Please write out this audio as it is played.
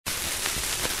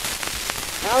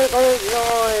Uncle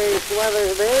Joyce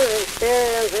Weathersby's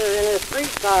experiences in a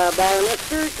streetcar by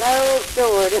Mr. Carol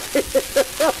Stewart.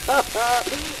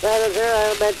 That is, sir,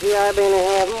 I'll bet you I've been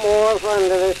having more fun to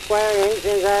the square inch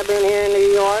since I've been here in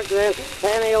New York than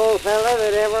any old fella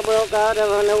that ever broke out of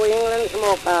a New England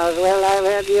smokehouse. Well, I've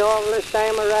had the awfulest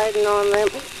time of riding on them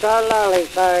lolly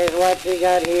cars, what you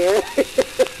got here.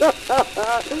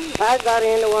 I got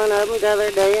into one of them the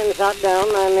other day and sat down.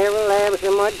 I never laughed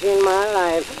so much in my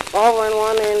life. Over in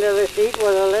one end of the seat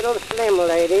was a little slim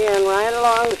lady, and right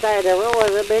alongside of her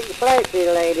was a big fleshy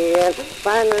lady. And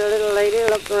finally the little lady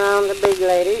looked around the big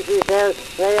lady. She says,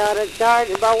 they ought to charge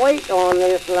by weight on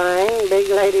this line. Big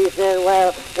lady says, well,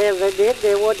 if they did,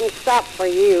 they wouldn't stop for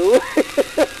you.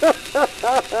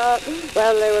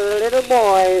 Well, there was a little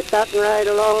boy sitting right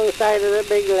alongside of the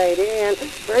big lady, and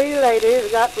three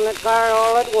ladies got in the car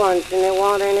all at once, and there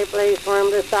wasn't any place for him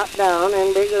to sit down.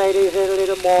 And big lady said,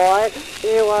 little boy,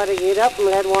 you ought to get up and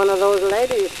let one of those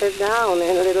ladies sit down.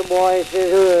 And the little boy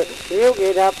says, you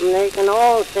get up and they can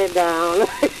all sit down.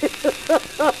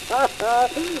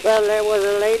 Well, there was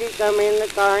a lady come in the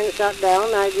car and sat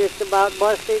down. I just about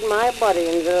busted my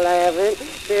buttons laughing.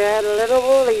 She had a little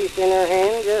valise in her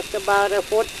hand, just about a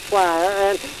foot square,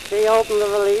 and she opened the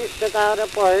valise, took out a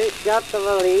purse, shut the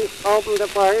valise, opened the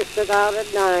purse, took out a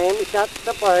dime, shut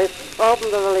the purse,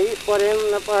 opened the valise, put in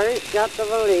the purse, shut the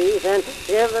valise, and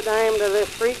give the dime to the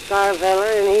streetcar feller,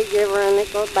 and he give her a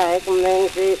nickel back. And then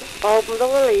she opened the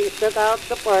valise, took out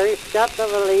the purse, shut the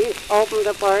valise, opened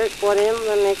the purse, put in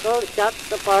the nickel, shut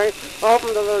the purse,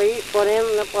 opened the valise, put in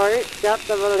the purse, shut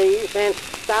the valise, and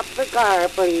stop the car,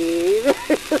 please.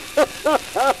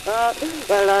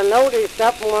 Well, I noticed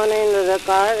up one end of the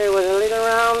car there was a little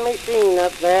round machine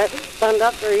up there.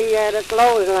 Conductor, he had a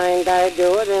clothesline tied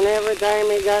to it, and every time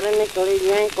he got a nickel, he'd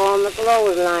yank on the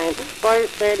clothesline.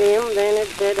 First said in, then it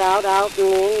said out, out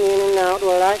and in and out.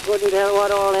 Well, I couldn't tell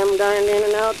what all them darned in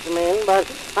and outs meant, but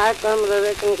I come to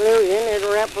the conclusion it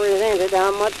represented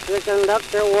how much the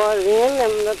conductor was in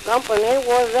and the company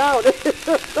was out.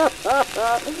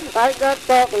 I got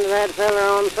talking to that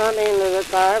fella on front end of the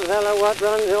car, fella what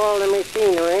runs all the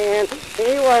machinery, and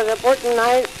he was a pretty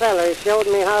nice fella. Showed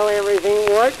me how everything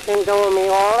worked and told me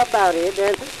all about it.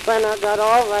 And when I got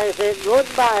off, I said,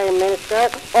 goodbye, mister.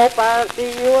 Hope I'll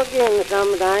see you again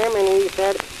sometime. And he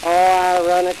said, oh, I'll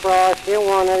run across you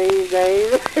one of these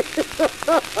days.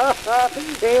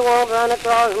 He won't run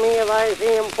across me if I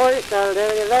see him first, I'll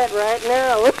tell you that right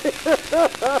now.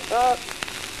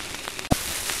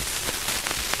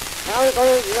 Uncle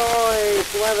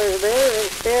Joyce Weathersby's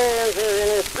experiences in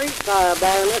a streetcar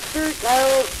by Mr.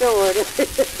 Carol Stewart.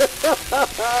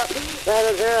 That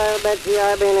is, sir, I'll bet you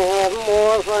I've been having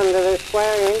more fun to the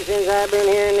square inch since I've been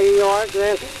here in New York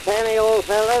than any old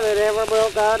fella that ever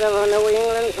broke out of a New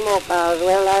England smokehouse.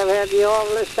 Well, I've had the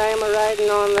awfulest time of riding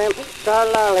on them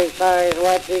lolly cars,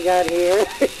 what you got here.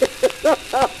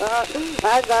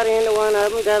 I got into one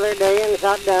of them the other day and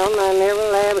sat down. I never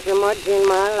laughed so much in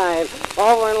my life.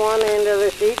 Over in one end of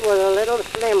the seat was a little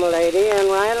slim lady, and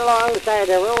right alongside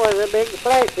of her was a big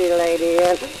fleshy lady.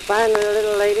 And finally the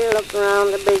little lady looked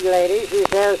around the big lady. She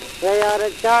says, they ought to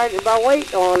charge by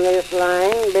weight on this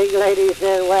line. Big lady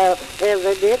says, well, if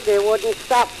they did, they wouldn't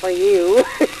stop for you.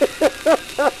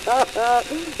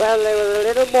 Well, there was a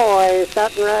little boy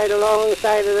sitting right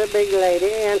alongside of the big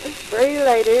lady, and three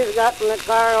ladies got in the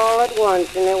car all at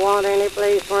once, and there wasn't any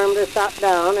place for him to sit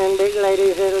down. And big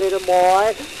lady said, little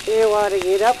boy, you ought to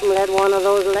get up and let one of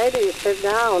those ladies sit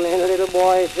down. And the little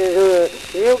boy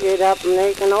says, you get up and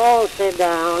they can all sit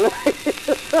down.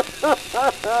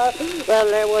 Well,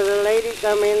 there was a lady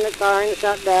come in the car and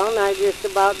sat down. I just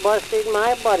about busted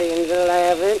my buttons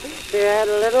laughing. She had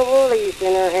a little valise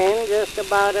in her hand, just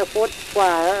about a foot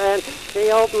square, and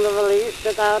she opened the valise,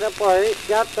 took out a purse,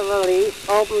 shut the valise,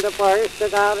 opened the purse,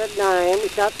 took out a dime,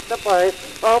 shut the purse,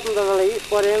 opened the valise,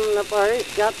 put in the purse,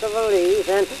 shut the valise,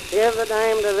 and give the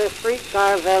dime to the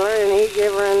streetcar feller, and he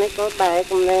give her a nickel back.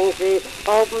 And then she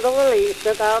opened the valise,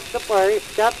 took out the purse,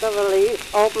 shut the valise,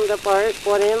 opened the purse,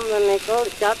 put in the nickel,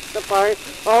 shut the purse,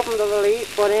 opened the valise,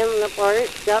 put in the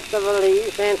purse, shut the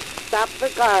valise, and stop the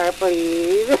car,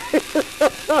 please.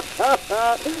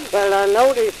 Well, I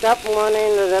noticed up one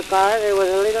end of the car there was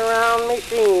a little round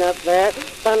machine up there.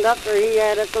 Conductor, he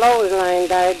had a clothesline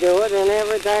tied to it, and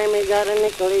every time he got a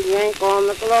nickel, he'd yank on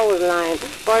the clothesline.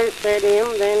 First said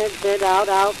in, then it said out,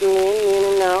 out and in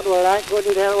and out. Well, I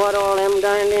couldn't tell what all them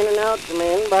darned in and outs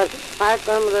meant, but I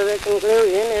come to the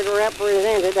conclusion it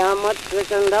represented how much the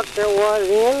conductor was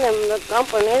in and the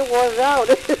company was out.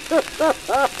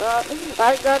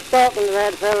 I got talking to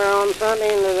that fella on front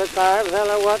end of the car,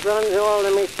 fella what runs all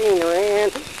the machinery,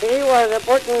 and he was a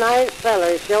pretty nice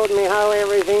feller. Showed me how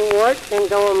everything worked and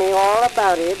told me all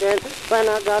about it. And when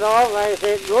I got off, I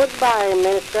said, "Goodbye,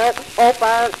 mister. Hope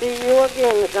I'll see you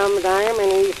again sometime."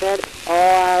 And he said, "Oh,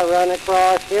 I'll run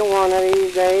across you one of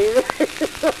these days."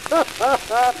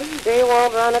 He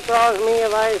won't run across me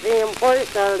if I see him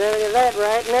first, I'll tell you that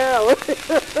right now.